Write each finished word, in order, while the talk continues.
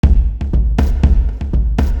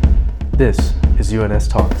This is UNS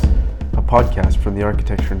Talks, a podcast from the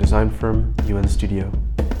architecture and design firm UN Studio.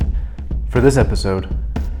 For this episode,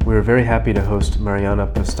 we are very happy to host Mariana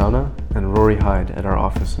Pestana and Rory Hyde at our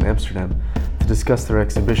office in Amsterdam to discuss their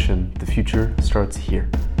exhibition, The Future Starts Here.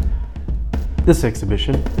 This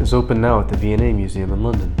exhibition is open now at the V&A Museum in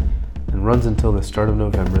London and runs until the start of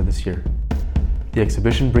November this year. The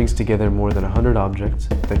exhibition brings together more than 100 objects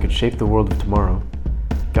that could shape the world of tomorrow,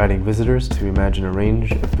 guiding visitors to imagine a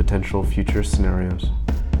range of potential future scenarios.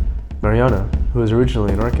 Mariana, who is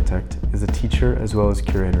originally an architect, is a teacher as well as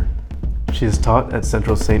curator. She has taught at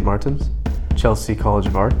Central St. Martin's, Chelsea College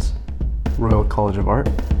of Arts, Royal College of Art,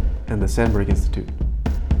 and the Sandberg Institute.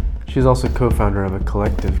 She is also co-founder of a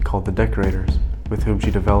collective called The Decorators, with whom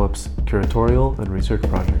she develops curatorial and research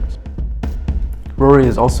projects. Rory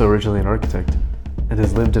is also originally an architect and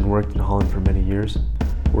has lived and worked in Holland for many years,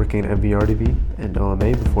 working at MVRDV and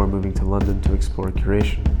OMA before moving to London to explore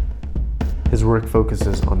curation. His work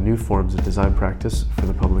focuses on new forms of design practice for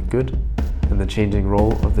the public good and the changing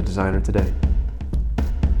role of the designer today.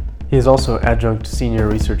 He is also Adjunct Senior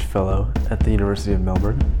Research Fellow at the University of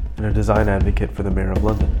Melbourne and a design advocate for the Mayor of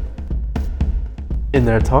London. In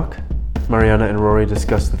their talk, Mariana and Rory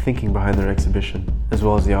discuss the thinking behind their exhibition, as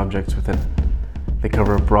well as the objects within it. They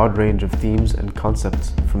cover a broad range of themes and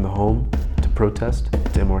concepts, from the home to protest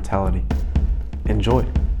to immortality. Enjoy!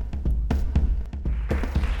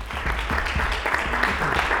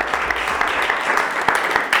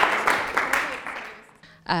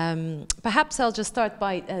 Perhaps I'll just start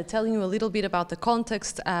by telling you a little bit about the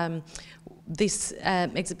context. This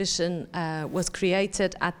exhibition was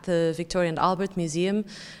created at the Victoria and Albert Museum,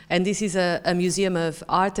 and this is a museum of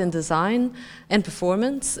art and design and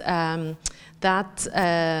performance that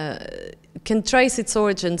can trace its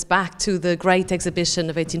origins back to the Great Exhibition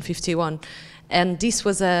of 1851. And this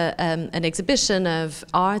was an exhibition of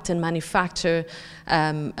art and manufacture,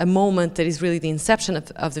 a moment that is really the inception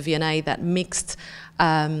of the V&A that mixed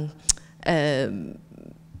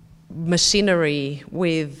machinery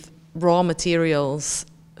with raw materials,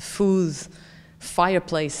 food,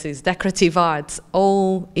 fireplaces, decorative arts,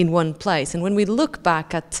 all in one place. And when we look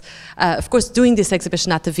back at, of course, doing this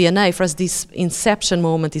exhibition at the V&A, for us this inception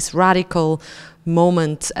moment, this radical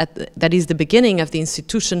moment that is the beginning of the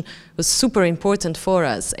institution, was super important for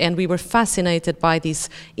us. And we were fascinated by this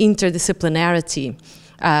interdisciplinarity,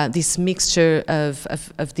 this mixture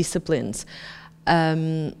of disciplines.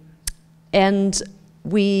 And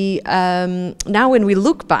we now when we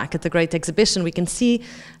look back at the Great Exhibition, we can see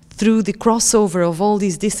through the crossover of all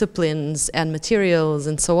these disciplines and materials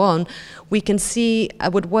and so on, we can see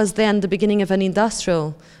what was then the beginning of an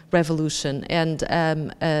industrial revolution and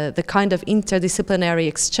the kind of interdisciplinary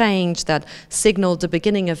exchange that signaled the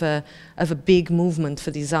beginning of a big movement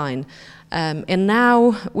for design. And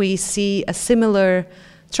now we see a similar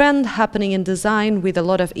trend happening in design with a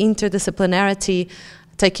lot of interdisciplinarity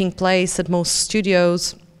taking place at most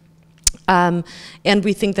studios. And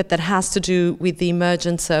we think that has to do with the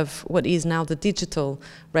emergence of what is now the digital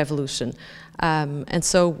revolution. And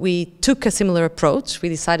so we took a similar approach. We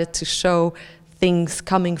decided to show things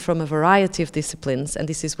coming from a variety of disciplines, and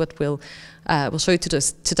this is what we'll show you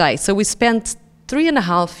today. So we spent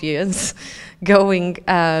 3.5 years going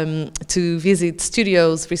to visit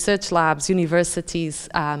studios, research labs, universities,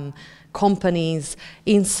 companies,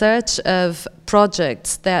 in search of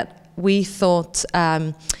projects that we thought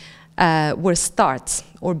were starts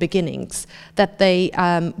or beginnings, that they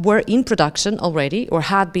were in production already or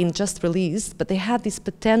had been just released, but they had this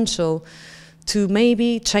potential to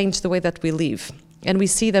maybe change the way that we live. And we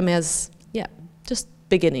see them as, just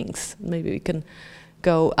beginnings. Maybe we can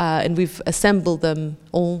go, and we've assembled them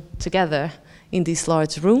all together in this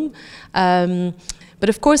large room. But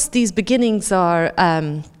of course, these beginnings are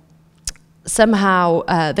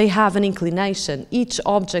somehow, they have an inclination. Each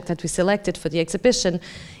object that we selected for the exhibition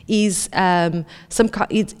is it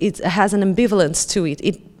has an ambivalence to it.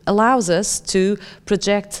 It allows us to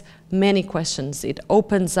project many questions. It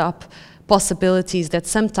opens up possibilities that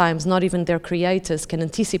sometimes not even their creators can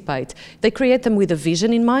anticipate. They create them with a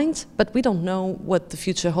vision in mind, but we don't know what the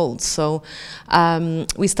future holds. So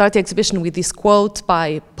we start the exhibition with this quote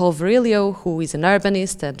by Paul Virilio, who is an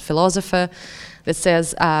urbanist and philosopher, that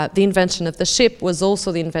says, the invention of the ship was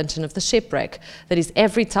also the invention of the shipwreck. That is,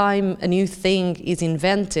 every time a new thing is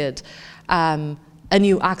invented, a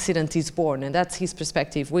new accident is born, and that's his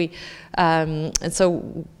perspective. And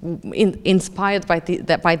so, inspired by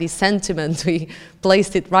this sentiment, we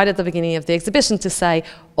placed it right at the beginning of the exhibition to say,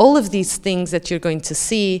 all of these things that you're going to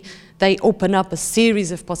see, they open up a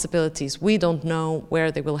series of possibilities. We don't know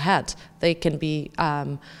where they will head. They can be,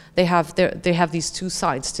 they have these two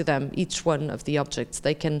sides to them, each one of the objects.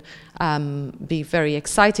 They can be very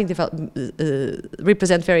exciting,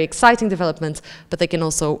 represent very exciting developments, but they can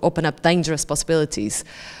also open up dangerous possibilities.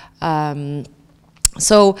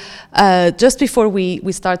 So just before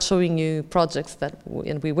we start showing you projects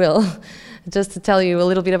and we will, just to tell you a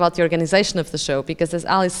little bit about the organization of the show, because as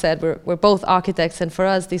Alice said, we're both architects, and for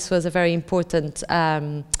us this was a very important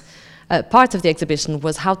part of the exhibition,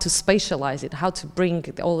 was how to spatialize it, how to bring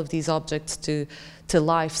all of these objects to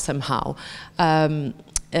life somehow.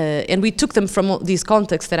 And we took them from these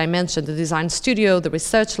contexts that I mentioned, the design studio, the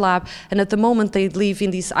research lab, and at the moment they live in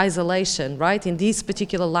this isolation, right? In this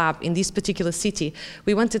particular lab, in this particular city.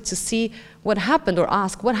 We wanted to see what happened, or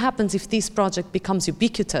ask what happens if this project becomes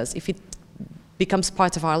ubiquitous, if it becomes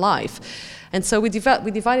part of our life. And so we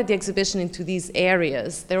divided the exhibition into these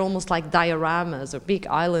areas. They're almost like dioramas or big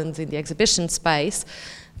islands in the exhibition space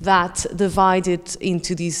that divided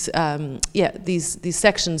into these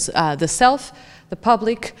sections, the self, the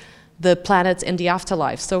public, the planet, and the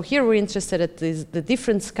afterlife. So here we're interested at the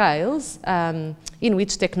different scales in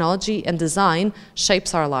which technology and design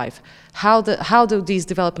shapes our life. How do these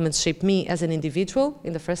developments shape me as an individual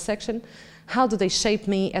in the first section? How do they shape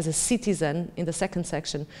me as a citizen in the second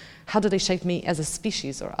section? How do they shape me as a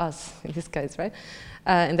species, or us in this case, right?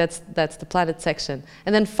 And that's the planet section.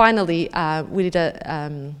 And then finally, we did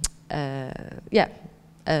a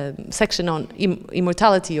section on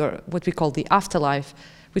immortality, or what we call the afterlife,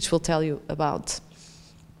 which we'll tell you about.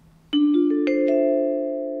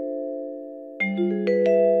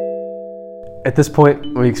 At this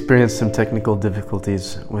point, we experienced some technical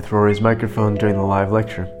difficulties with Rory's microphone during the live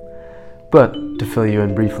lecture. But, to fill you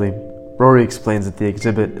in briefly, Rory explains that the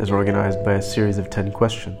exhibit is organized by a series of 10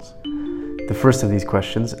 questions. The first of these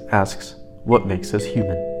questions asks, what makes us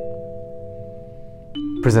human?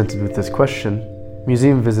 Presented with this question,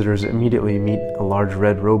 museum visitors immediately meet a large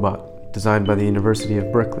red robot designed by the University of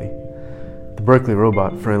Berkeley. The Berkeley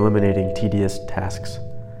robot for eliminating tedious tasks.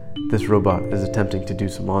 This robot is attempting to do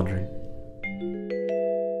some laundry.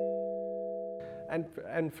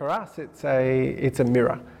 And for us, it's a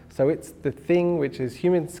mirror. So it's the thing which is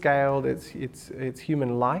human scaled. It's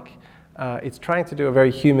human-like. It's trying to do a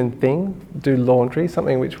very human thing, do laundry,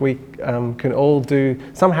 something which we can all do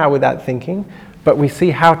somehow without thinking. But we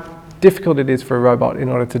see how difficult it is for a robot in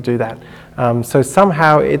order to do that. So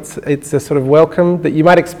somehow it's a sort of welcome that you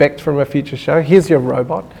might expect from a future show. Here's your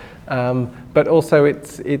robot. But also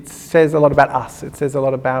it says a lot about us. It says a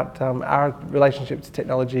lot about our relationship to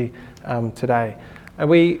technology today. And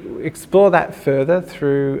we explore that further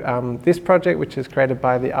through this project, which is created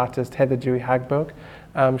by the artist Heather Dewey Hagberg.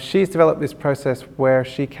 She's developed this process where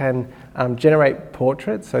she can generate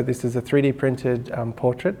portraits. So this is a 3D printed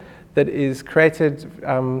portrait that is created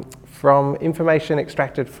from information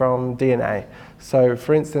extracted from DNA. So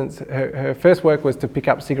for instance, her first work was to pick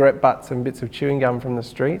up cigarette butts and bits of chewing gum from the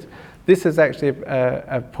street. This is actually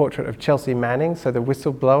a portrait of Chelsea Manning, so the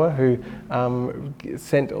whistleblower who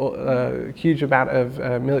sent a huge amount of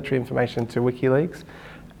military information to WikiLeaks.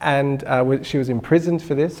 And she was imprisoned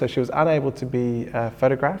for this, so she was unable to be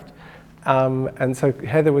photographed. And so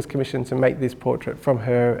Heather was commissioned to make this portrait from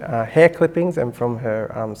her hair clippings and from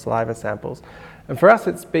her saliva samples. And for us,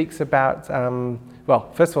 it speaks about,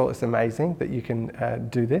 well, first of all, it's amazing that you can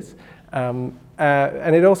do this.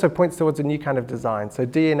 And it also points towards a new kind of design. So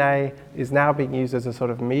DNA is now being used as a sort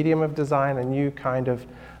of medium of design, a new kind of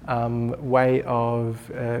way of,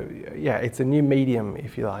 it's a new medium,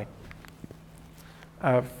 if you like.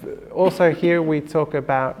 Also here we talk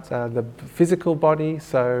about the physical body.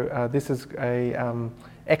 So this is a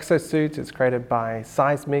exosuit. It's created by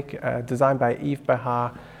Seismic, designed by Yves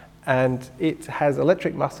Behar. And it has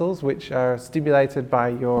electric muscles which are stimulated by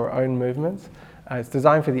your own movements. It's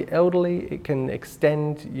designed for the elderly. It can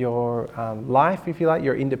extend your life, if you like,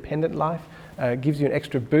 your independent life. It gives you an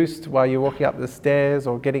extra boost while you're walking up the stairs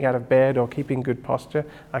or getting out of bed or keeping good posture.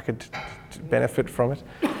 I could benefit from it.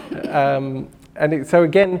 So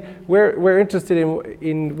again, we're interested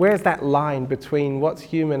in where's that line between what's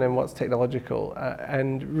human and what's technological.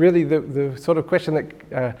 And really the sort of question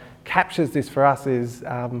that captures this for us is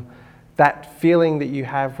that feeling that you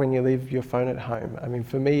have when you leave your phone at home. I mean,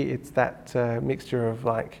 for me, it's that mixture of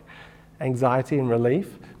like anxiety and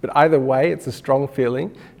relief. But either way, it's a strong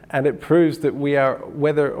feeling. And it proves that we are,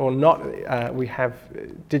 whether or not we have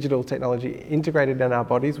digital technology integrated in our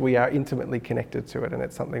bodies, we are intimately connected to it. And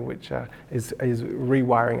it's something which is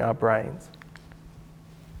rewiring our brains.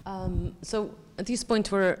 So at this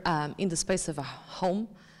point, we're in the space of a home.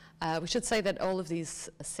 We should say that all of these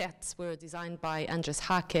sets were designed by Andres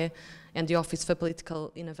Jaque and the Office for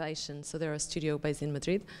Political Innovation. So they're a studio based in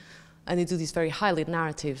Madrid, and they do these very highly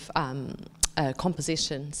narrative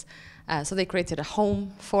compositions. So they created a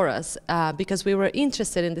home for us because we were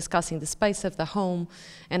interested in discussing the space of the home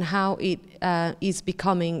and how it is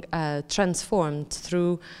becoming transformed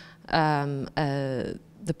through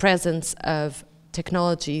the presence of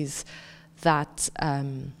technologies that,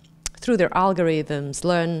 through their algorithms,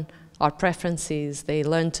 learn our preferences, they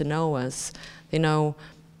learn to know us, they know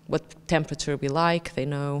what temperature we like, they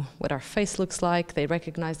know what our face looks like, they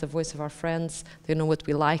recognize the voice of our friends, they know what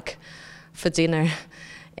we like for dinner.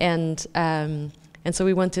 And so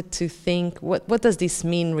we wanted to think, what does this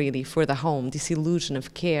mean really for the home, this illusion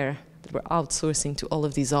of care that we're outsourcing to all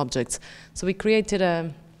of these objects? So we created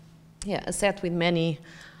a set with many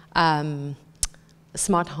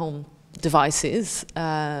smart home devices.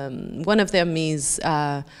 One of them is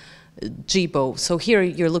Jibo. So here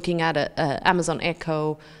you're looking at a Amazon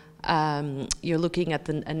Echo, you're looking at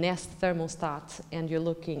a Nest thermostat, and you're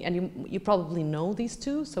looking, and you probably know these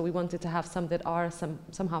two, so we wanted to have some that are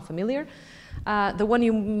somehow familiar. The one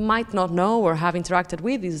you might not know or have interacted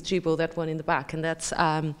with is Jibo, that one in the back, and that's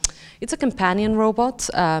it's a companion robot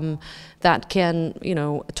that can,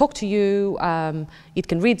 talk to you. It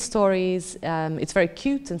can read stories. It's very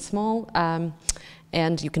cute and small,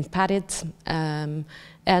 and you can pet it.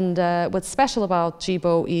 And what's special about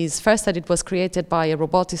Jibo is first that it was created by a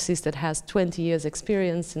roboticist that has 20 years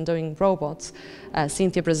experience in doing robots,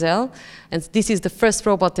 Cynthia Brazel. And this is the first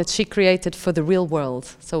robot that she created for the real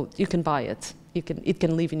world. So you can buy it. It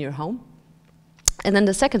can live in your home. And then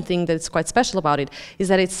the second thing that's quite special about it is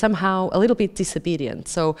that it's somehow a little bit disobedient.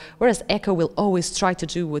 So whereas Echo will always try to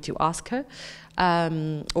do what you ask her,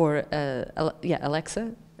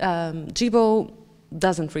 Alexa, Jibo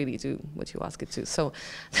doesn't really do what you ask it to. So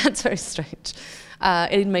that's very strange.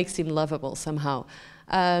 And it makes him lovable somehow.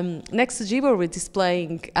 Next to Jibo, we're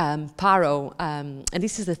displaying Paro, and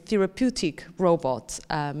this is a therapeutic robot.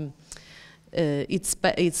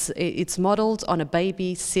 It's modeled on a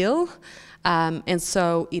baby seal, and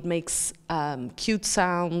so it makes cute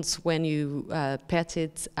sounds when you pet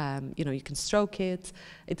it. You can stroke it.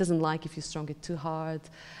 It doesn't like if you stroke it too hard.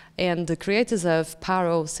 And the creators of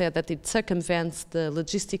Paro said that it circumvents the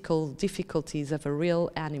logistical difficulties of a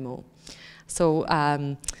real animal. So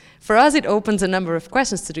for us, it opens a number of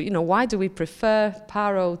questions to do. Why do we prefer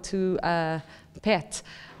Paro to pet?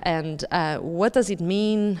 And what does it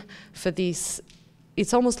mean for these?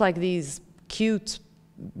 It's almost like these cute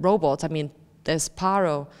robots. I mean, there's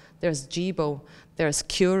Paro, there's Jibo, there's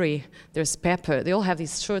Curie, there's Pepper. They all have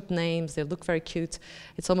these short names. They look very cute.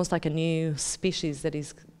 It's almost like a new species that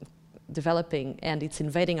is developing, and it's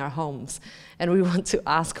invading our homes. And we want to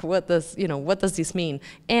ask, what does this mean?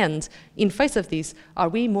 And in face of this, are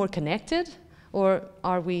we more connected, or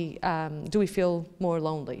do we feel more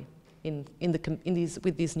lonely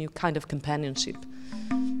with this new kind of companionship?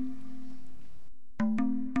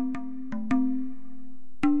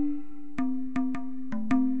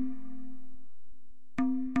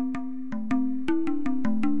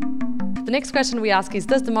 The next question we ask is,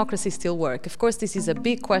 does democracy still work? Of course, this is a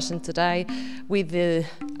big question today. In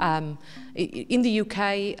the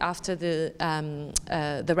UK, after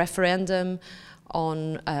the referendum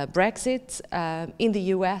on Brexit, in the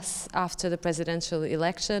US, after the presidential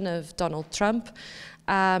election of Donald Trump,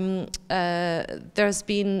 there's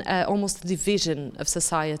been almost a division of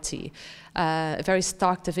society, a very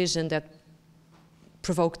stark division that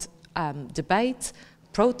provoked debate,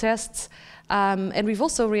 protests. And we've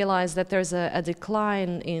also realized that there's a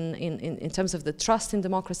decline in terms of the trust in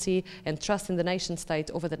democracy and trust in the nation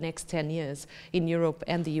state over the next 10 years in Europe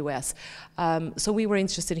and the US. So we were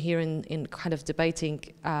interested here in kind of debating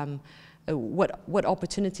what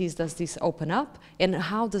opportunities does this open up, and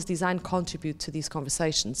how does design contribute to these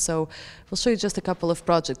conversations. So we'll show you just a couple of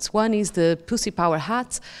projects. One is the Pussy Power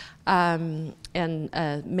hat, and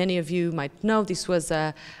many of you might know this was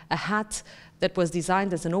a hat that was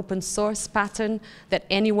designed as an open source pattern that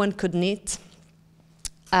anyone could knit.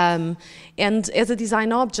 And as a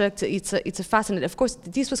design object, it's a fascinating. Of course,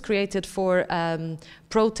 this was created for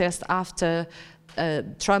protest after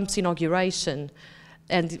Trump's inauguration.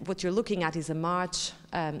 And what you're looking at is a march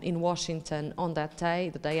in Washington on that day,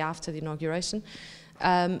 the day after the inauguration.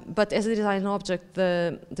 But as a design object,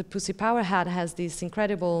 the Pussy Power hat has this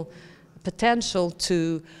incredible potential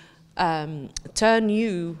to turn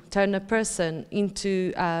a person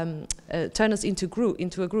into, turn us into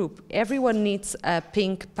a group. Everyone needs a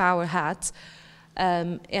pink power hat,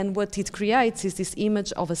 and what it creates is this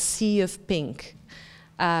image of a sea of pink.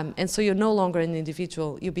 And so you're no longer an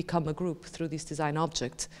individual, you become a group through this design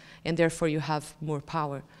object, and therefore you have more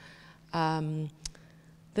power.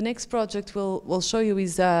 The next project we'll show you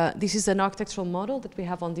is, this is an architectural model that we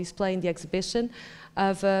have on display in the exhibition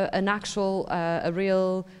of an actual, a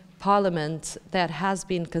real parliament that has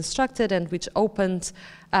been constructed and which opened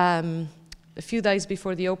a few days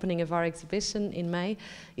before the opening of our exhibition in May.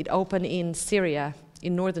 It opened in Syria,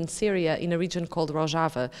 in northern Syria, in a region called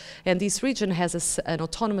Rojava. And this region has an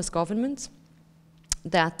autonomous government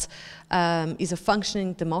that is a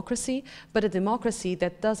functioning democracy, but a democracy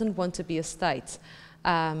that doesn't want to be a state.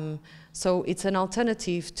 So it's an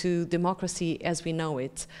alternative to democracy as we know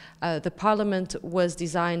it. The parliament was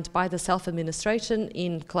designed by the self-administration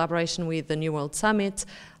in collaboration with the New World Summit,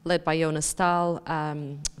 led by Jonas Staal,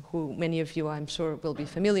 who many of you I'm sure will be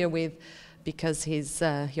familiar with because he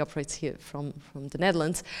operates here from the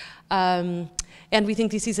Netherlands. And we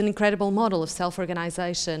think this is an incredible model of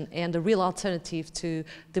self-organization and a real alternative to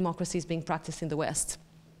democracies being practiced in the West.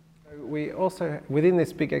 We also, within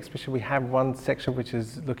this big exhibition, we have one section which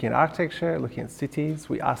is looking at architecture, looking at cities.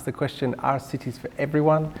 We ask the question, are cities for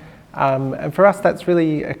everyone? And for us, that's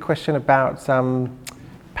really a question about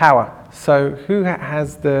power. So who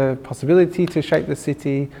has the possibility to shape the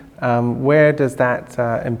city? Where does that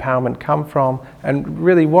empowerment come from? And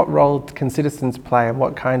really, what role can citizens play, and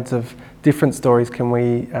what kinds of different stories can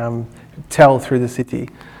we tell through the city?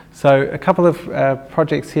 So a couple of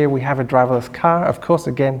projects here. We have a driverless car. Of course,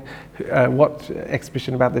 again, what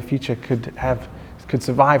exhibition about the future could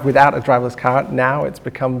survive without a driverless car? Now it's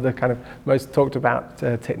become the kind of most talked about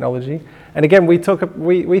technology. And again, we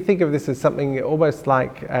think of this as something almost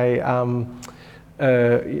like a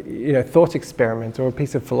thought experiment or a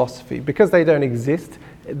piece of philosophy. Because they don't exist,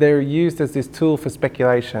 they're used as this tool for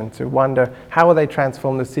speculation to wonder, how will they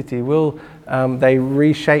transform the city? Will they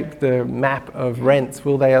reshape the map of rents?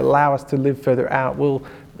 Will they allow us to live further out?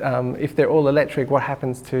 If they're all electric, what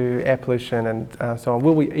happens to air pollution and so on?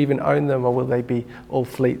 Will we even own them, or will they be all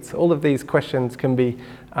fleets? All of these questions can be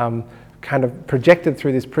kind of projected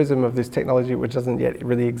through this prism of this technology which doesn't yet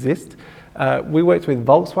really exist. We worked with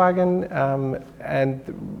Volkswagen, and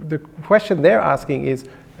the question they're asking is,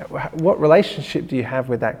 what relationship do you have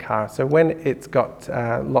with that car? So when it's got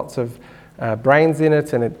lots of brains in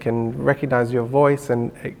it, and it can recognize your voice,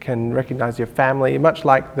 and it can recognize your family, much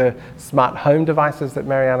like the smart home devices that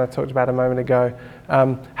Mariana talked about a moment ago,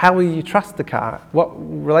 how will you trust the car? What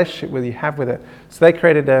relationship will you have with it? So they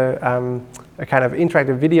created a kind of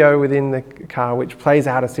interactive video within the car which plays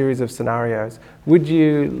out a series of scenarios. Would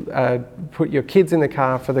you put your kids in the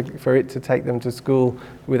car for it to take them to school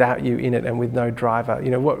without you in it and with no driver? You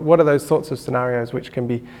know, what are those sorts of scenarios which can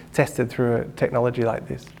be tested through a technology like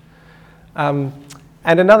this?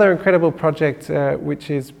 And another incredible project which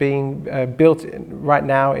is being built right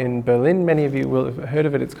now in Berlin. Many of you will have heard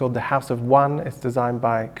of it. It's called the House of One. It's designed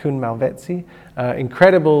by Kuhn Malvezzi.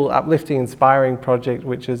 Incredible, uplifting, inspiring project,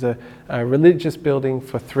 which is a religious building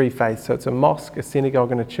for three faiths. So it's a mosque, a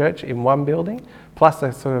synagogue, and a church in one building, plus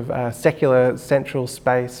a sort of secular central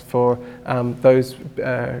space for those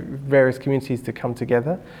various communities to come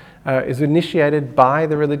together. Is initiated by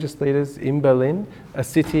the religious leaders in Berlin, a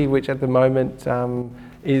city which at the moment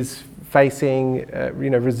is facing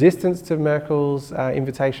resistance to Merkel's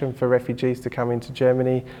invitation for refugees to come into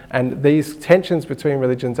Germany, and these tensions between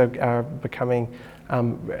religions are becoming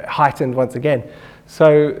heightened once again.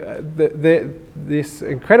 So this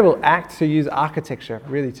incredible act to use architecture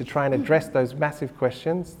really to try and address those massive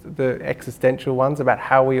questions, the existential ones about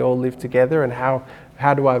how we all live together and how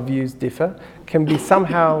do our views differ, can be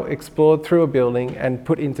somehow explored through a building and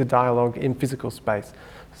put into dialogue in physical space.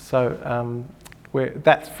 So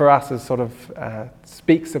that for us is sort of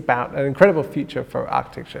speaks about an incredible future for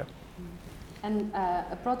architecture. And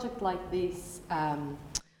a project like this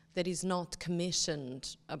that is not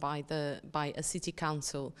commissioned by a city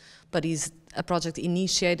council, but is a project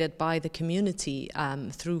initiated by the community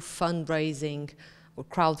through fundraising or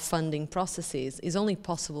crowdfunding processes, is only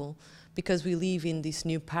possible because we live in this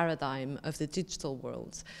new paradigm of the digital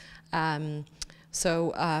world. There's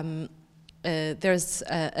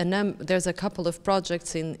a couple of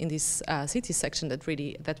projects in this city section that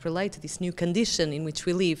relate to this new condition in which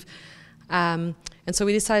we live. And so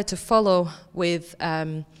we decided to follow with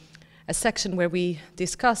a section where we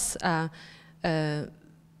discuss the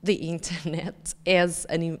internet as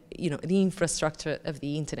the infrastructure of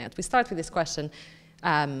the internet. We start with this question: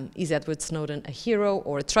 is Edward Snowden a hero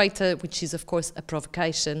or a traitor? Which is, of course, a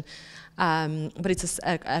provocation, but it's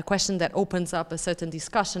a question that opens up a certain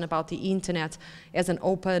discussion about the internet as an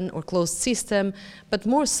open or closed system, but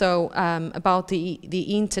more so about the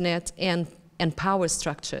internet and and power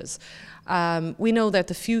structures. We know that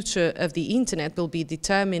the future of the internet will be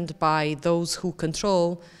determined by those who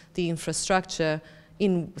control the infrastructure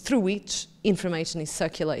through which information is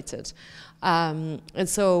circulated. And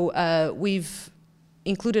so we've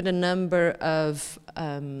included a number of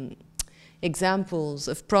examples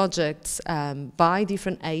of projects by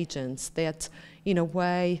different agents that, in a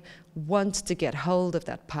way, want to get hold of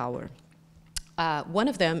that power. One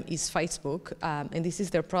of them is Facebook, and this is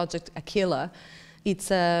their project Aquila.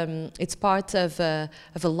 It's part of a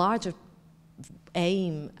larger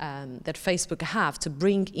aim that Facebook have to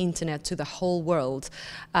bring internet to the whole world.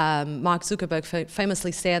 Mark Zuckerberg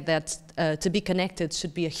famously said that to be connected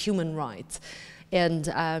should be a human right. And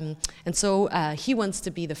so he wants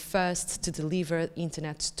to be the first to deliver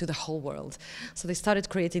internet to the whole world. So they started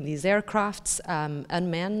creating these aircrafts,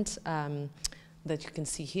 unmanned, that you can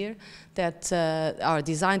see here, that are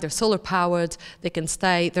designed, they're solar powered,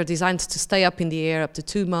 they're designed to stay up in the air up to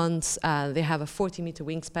 2 months, they have a 40-meter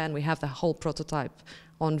wingspan, we have the whole prototype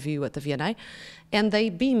on view at the V&A, and they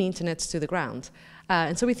beam internet to the ground.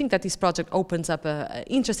 And so we think that this project opens up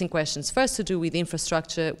interesting questions, first to do with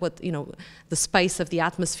infrastructure, the space of the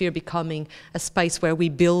atmosphere becoming a space where we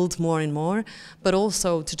build more and more, but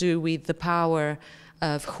also to do with the power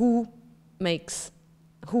of who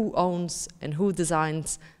owns and who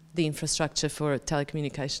designs the infrastructure for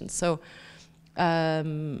telecommunications. So,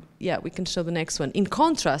 we can show the next one. In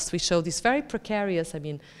contrast, we show this very precarious,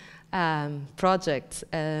 project,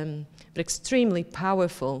 but extremely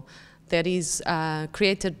powerful, that is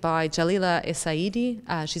created by Jalila Essaidi.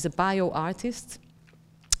 She's a bioartist,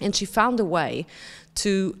 and she found a way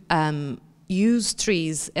to use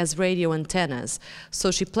trees as radio antennas.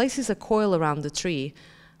 So she places a coil around the tree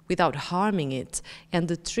without harming it, and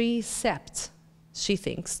the tree sept, she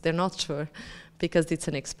thinks, they're not sure, because it's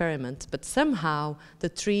an experiment, but somehow the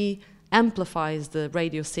tree amplifies the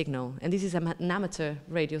radio signal, and this is an amateur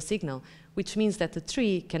radio signal, which means that the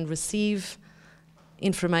tree can receive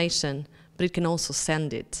information, but it can also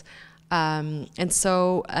send it. And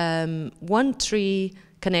so one tree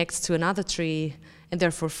connects to another tree and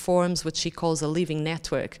therefore forms what she calls a living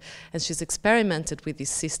network. And she's experimented with this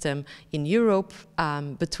system in Europe,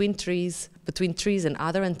 between trees and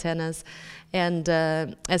other antennas. And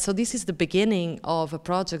so this is the beginning of a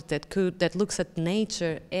project that looks at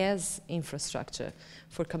nature as infrastructure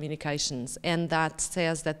for communications, and that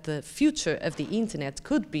says that the future of the internet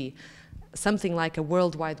could be something like a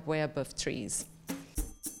world wide web of trees.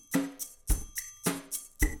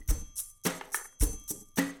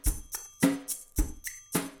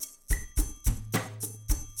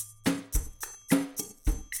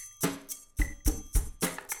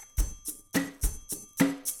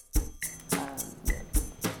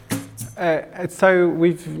 So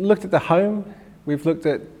we've looked at the home, we've looked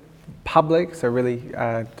at public, so really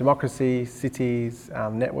democracy, cities,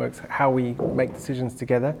 networks, how we make decisions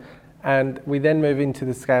together, and we then move into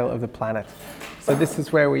the scale of the planet. So this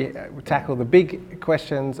is where we tackle the big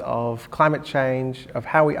questions of climate change, of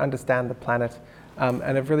how we understand the planet,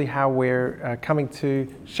 and of really how we're coming to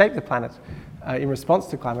shape the planet in response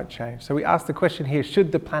to climate change. So we ask the question here,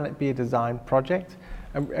 should the planet be a design project?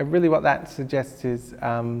 And really what that suggests is,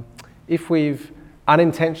 if we've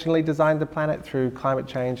unintentionally designed the planet through climate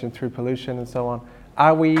change and through pollution and so on,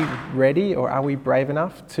 are we ready or are we brave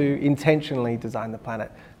enough to intentionally design the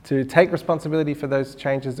planet, to take responsibility for those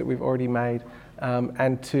changes that we've already made,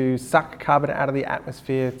 and to suck carbon out of the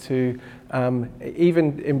atmosphere, to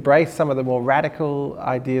even embrace some of the more radical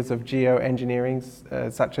ideas of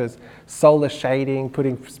geoengineering, such as solar shading,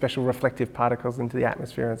 putting special reflective particles into the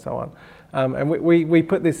atmosphere and so on. And we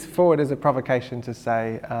put this forward as a provocation to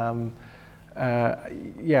say,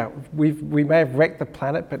 we may have wrecked the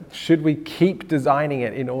planet, but should we keep designing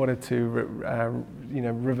it in order to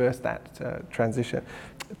reverse that transition?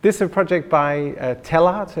 This is a project by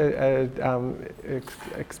Telart, an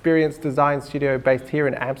experienced design studio based here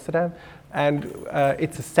in Amsterdam, and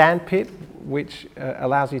it's a sand pit which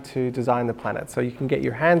allows you to design the planet. So you can get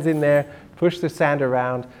your hands in there, push the sand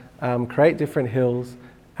around, create different hills,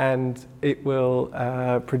 and it will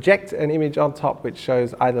project an image on top which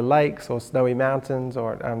shows either lakes or snowy mountains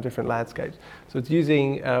or different landscapes. So it's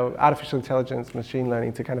using artificial intelligence, machine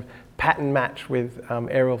learning to kind of pattern match with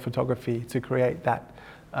aerial photography to create that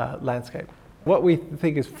landscape. What we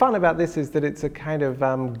think is fun about this is that it's a kind of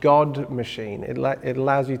God machine. It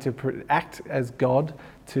allows you to act as God,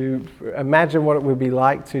 to imagine what it would be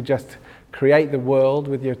like to just create the world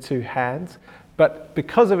with your two hands. But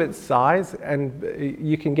because of its size, and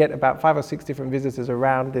you can get about 5 or 6 different visitors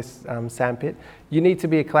around this sandpit, you need to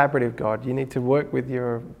be a collaborative god. You need to work with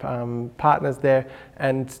your partners there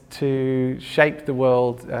and to shape the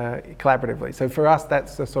world collaboratively. So for us,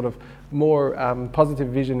 that's a sort of more positive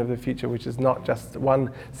vision of the future, which is not just one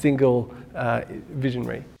single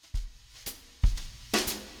visionary.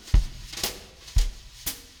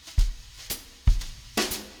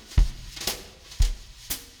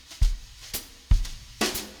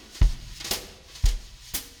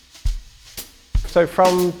 So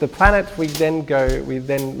from the planet, we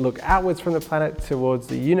then look outwards from the planet towards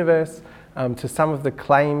the universe, to some of the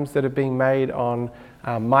claims that are being made on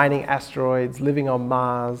mining asteroids, living on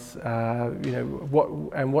Mars.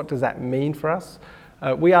 What does that mean for us?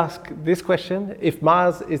 We ask this question: if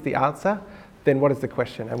Mars is the answer, then what is the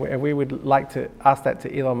question? And we would like to ask that to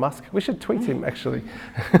Elon Musk. We should tweet him, actually.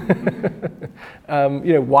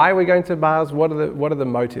 Why are we going to Mars? What are the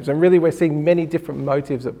motives? And really, we're seeing many different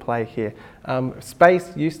motives at play here.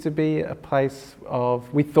 Space used to be a place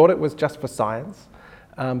we thought it was just for science,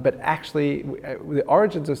 but actually, the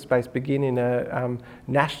origins of space begin in a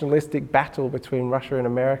nationalistic battle between Russia and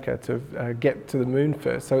America to get to the moon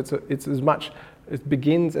first. So it's as much, it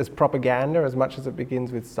begins as propaganda as much as it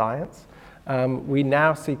begins with science. We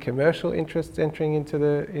now see commercial interests entering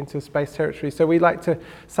into space territory. So we like to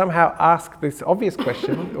somehow ask this obvious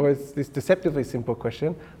question, or this deceptively simple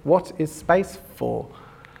question: what is space for?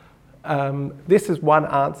 This is one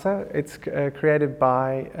answer. It's created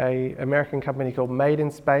by an American company called Made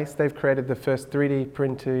in Space. They've created the first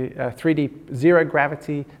 3D zero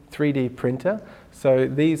gravity 3D printer. So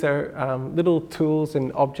these are little tools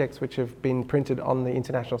and objects which have been printed on the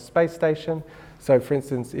International Space Station. So for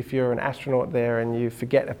instance, if you're an astronaut there and you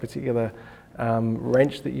forget a particular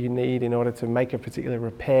wrench that you need in order to make a particular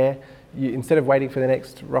repair, instead of waiting for the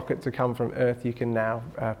next rocket to come from Earth, you can now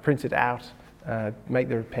print it out, make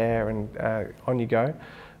the repair, and on you go.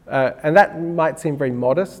 And that might seem very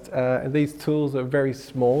modest. These tools are very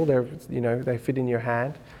small. They fit in your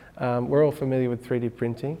hand. We're all familiar with 3D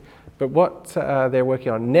printing. But what they're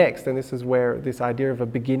working on next, and this is where this idea of a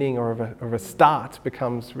beginning or of a start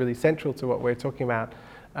becomes really central to what we're talking about,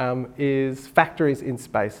 is factories in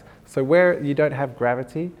space. So where you don't have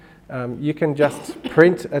gravity, you can just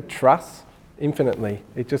print a truss infinitely.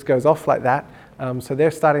 It just goes off like that. So they're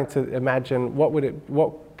starting to imagine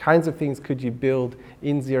what kinds of things could you build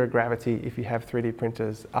in zero gravity if you have 3D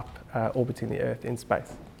printers up orbiting the Earth in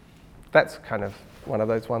space. That's kind of one of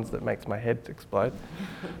those ones that makes my head explode.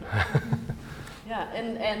 Yeah,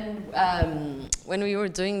 and when we were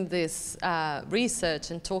doing this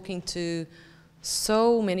research and talking to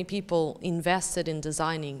so many people invested in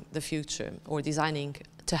designing the future or designing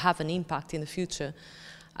to have an impact in the future,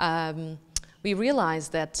 we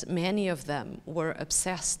realized that many of them were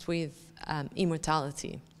obsessed with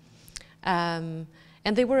immortality. And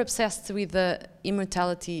they were obsessed with the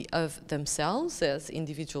immortality of themselves as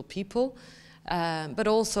individual people, but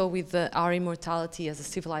also with our immortality as a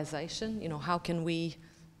civilization. How can we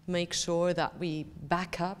make sure that we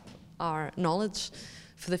back up our knowledge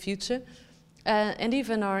for the future? And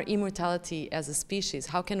even our immortality as a species.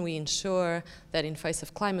 How can we ensure that in face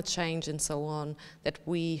of climate change and so on, that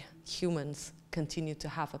we humans continue to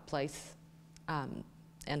have a place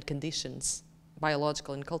and conditions,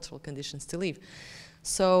 biological and cultural conditions to live?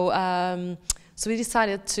 So we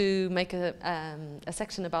decided to make a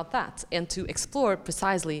section about that and to explore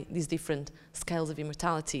precisely these different scales of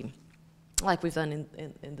immortality, like we've done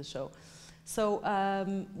in the show. So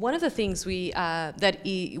one of the things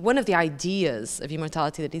one of the ideas of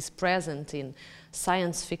immortality that is present in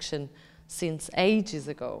science fiction since ages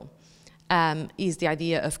ago is the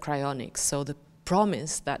idea of cryonics. So the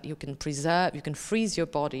promise that you can freeze your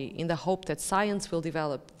body in the hope that science will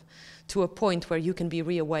develop to a point where you can be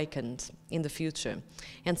reawakened in the future.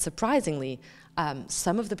 And surprisingly,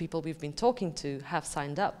 some of the people we've been talking to have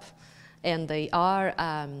signed up. And they are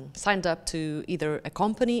signed up to either a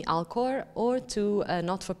company, Alcor, or to a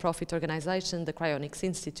not-for-profit organization, the Cryonics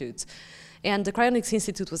Institute. And the Cryonics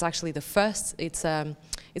Institute was actually the first. It's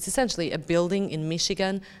essentially a building in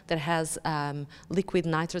Michigan that has liquid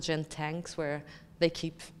nitrogen tanks where they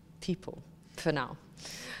keep people for now.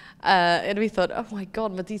 And we thought, oh my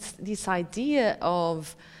God, but this idea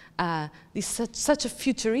of such a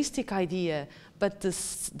futuristic idea, but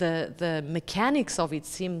the mechanics of it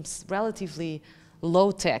seems relatively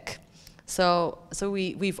low tech. So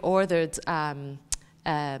we've ordered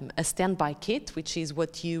a standby kit, which is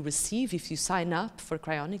what you receive if you sign up for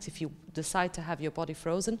cryonics, if you decide to have your body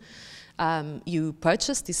frozen. You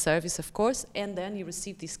purchase this service, of course, and then you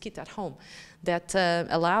receive this kit at home that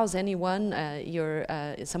allows anyone,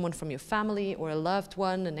 someone from your family or a loved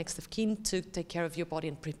one, a next of kin, to take care of your body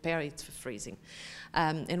and prepare it for freezing.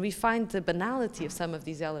 And we find the banality of some of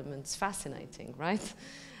these elements fascinating, right?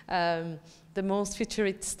 The most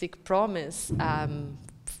futuristic promise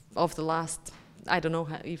of the last, I don't know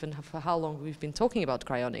even for how long we've been talking about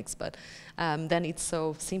cryonics, but then it's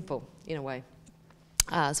so simple in a way.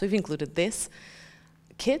 So we've included this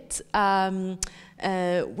kit.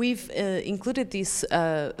 We've included this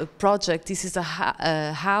project. This is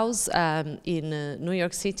a house in New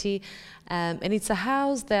York City, and it's a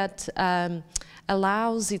house that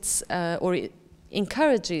allows it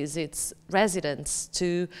encourages its residents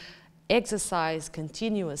to exercise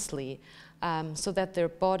continuously, so that their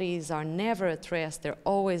bodies are never at rest. They're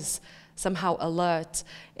always somehow alert,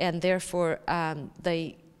 and therefore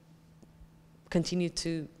they continue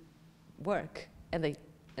to work, and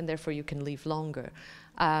therefore you can live longer.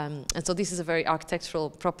 And so this is a very architectural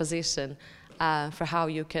proposition for how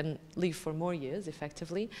you can live for more years,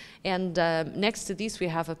 effectively. And next to this, we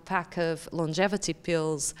have a pack of longevity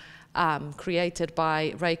pills created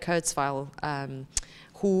by Ray Kurzweil,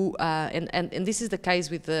 who, and this is the case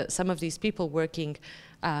with some of these people working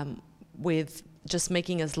with just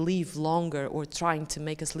making us live longer, or trying to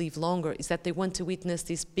make us live longer, is that they want to witness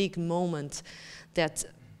this big moment that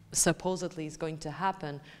supposedly is going to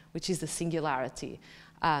happen, which is the singularity,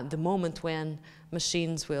 the moment when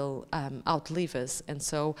machines will outlive us, and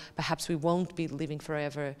so perhaps we won't be living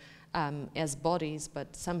forever as bodies,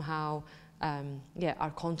 but somehow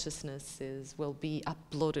our consciousnesses will be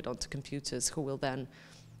uploaded onto computers, who will then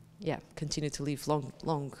continue to live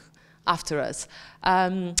long after us.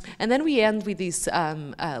 And then we end with this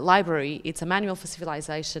library. It's a manual for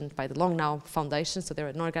civilization by the Long Now Foundation. So they're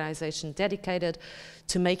an organization dedicated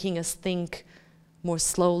to making us think more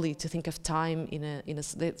slowly, to think of time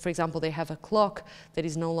for example, they have a clock that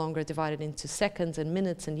is no longer divided into seconds and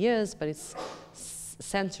minutes and years, but it's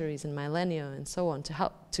centuries and millennia and so on, to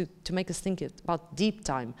help to make us think about deep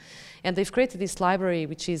time. And they've created this library,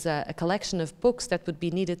 which is a collection of books that would be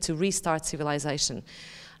needed to restart civilization.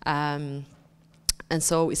 And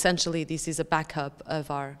so essentially this is a backup of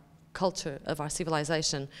our culture, of our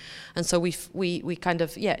civilization. And so we kind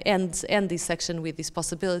of end this section with this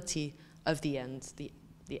possibility of the end,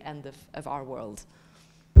 the end of our world.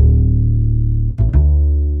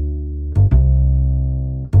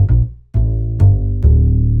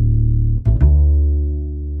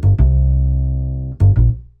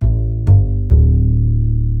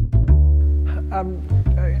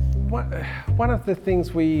 One of the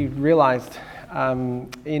things we realized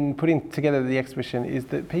in putting together the exhibition is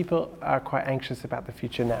that people are quite anxious about the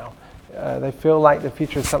future now. They feel like the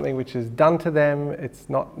future is something which is done to them. It's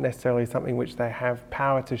not necessarily something which they have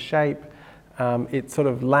power to shape. It sort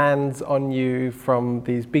of lands on you from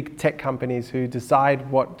these big tech companies who decide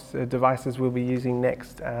what devices we'll be using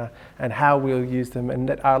next and how we'll use them, and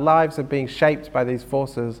that our lives are being shaped by these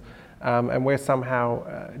forces, and we're somehow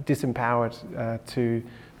disempowered to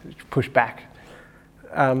push back.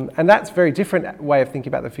 And that's a very different way of thinking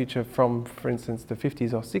about the future from, for instance, the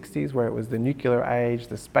 50s or 60s, where it was the nuclear age,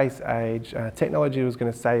 the space age, technology was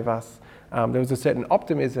going to save us. There was a certain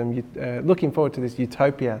optimism, looking forward to this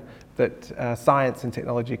utopia that science and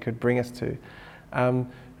technology could bring us to. And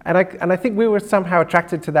I think we were somehow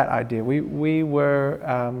attracted to that idea. We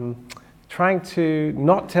were trying to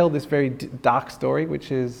not tell this very dark story,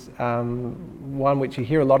 which is one which you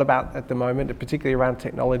hear a lot about at the moment, particularly around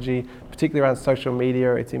technology, particularly around social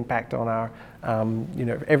media, its impact on our,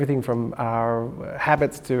 everything from our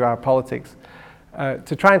habits to our politics.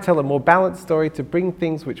 To try and tell a more balanced story, to bring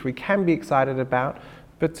things which we can be excited about,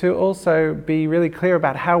 but to also be really clear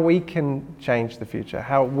about how we can change the future,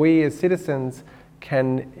 how we as citizens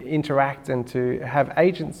can interact and to have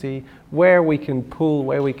agency, where we can pull,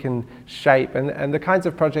 where we can shape. And the kinds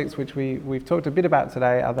of projects which we've talked a bit about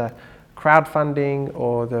today are the crowdfunding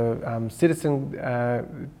or the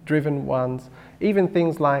citizen-driven ones, even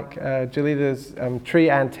things like Jalida's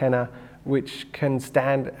tree antenna, which can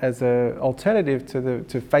stand as an alternative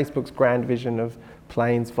to Facebook's grand vision of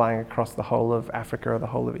planes flying across the whole of Africa or the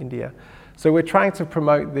whole of India. So we're trying to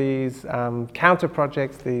promote these counter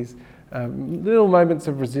projects, these little moments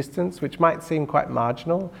of resistance, which might seem quite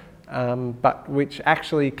marginal, but which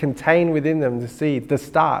actually contain within them the seeds, the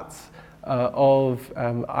starts of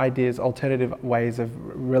ideas, alternative ways of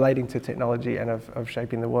relating to technology and of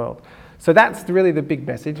shaping the world. So that's really the big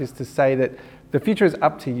message, is to say that the future is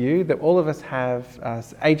up to you, that all of us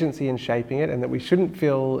have agency in shaping it, and that we shouldn't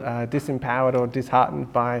feel disempowered or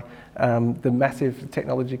disheartened by the massive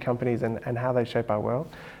technology companies and how they shape our world.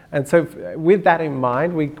 And so with that in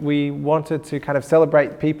mind, we wanted to kind of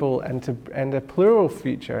celebrate people and a plural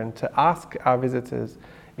future, and to ask our visitors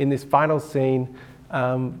in this final scene,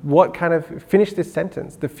 what kind of, finish this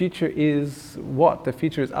sentence, the future is what? The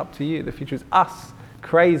future is up to you. The future is us,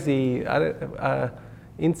 crazy,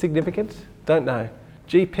 insignificant, don't know,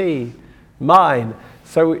 GP, mine.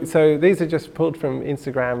 So these are just pulled from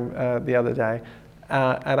Instagram the other day.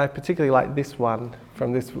 And I particularly like this one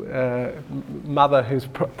from this mother who's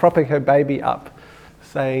propping her baby up,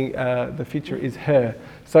 saying the future is her.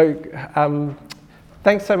 So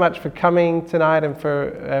thanks so much for coming tonight, and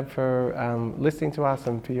for listening to us,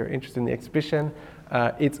 and for your interest in the exhibition.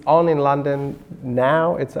 It's on in London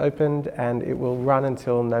now, it's opened, and it will run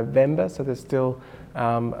until November, so there's still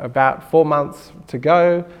about 4 months to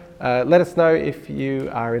go. Let us know if you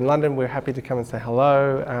are in London. We're happy to come and say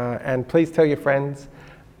hello, and please tell your friends.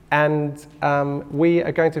 And we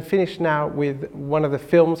are going to finish now with one of the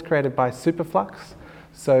films created by Superflux.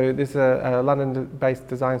 So this is a London-based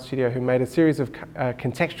design studio who made a series of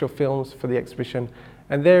contextual films for the exhibition,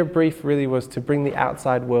 and their brief really was to bring the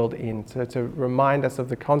outside world in, to remind us of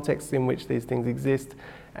the context in which these things exist,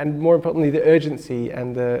 and more importantly, the urgency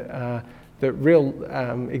and the real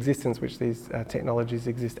existence which these technologies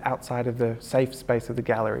exist outside of the safe space of the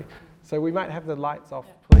gallery. So we might have the lights off,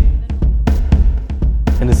 please.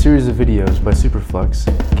 And a series of videos by Superflux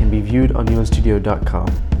can be viewed on unstudio.com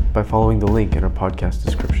by following the link in our podcast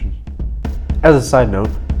description. As a side note,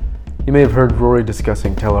 you may have heard Rory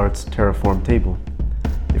discussing Telart's Terraform table.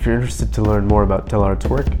 If you're interested to learn more about Telart's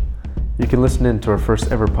work, you can listen in to our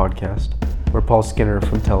first ever podcast, where Paul Skinner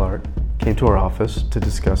from Telart came to our office to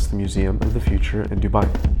discuss the Museum of the Future in Dubai.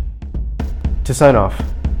 To sign off,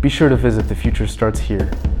 be sure to visit The Future Starts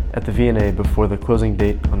Here at the V&A before the closing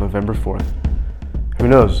date on November 4th. Who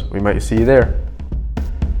knows, we might see you there.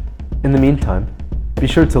 In the meantime, be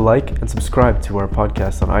sure to like and subscribe to our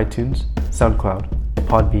podcast on iTunes, SoundCloud,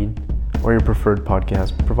 Podbean, or your preferred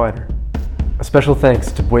podcast provider. A special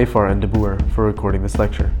thanks to Buefar and De Boer for recording this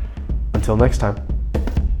lecture. Until next time.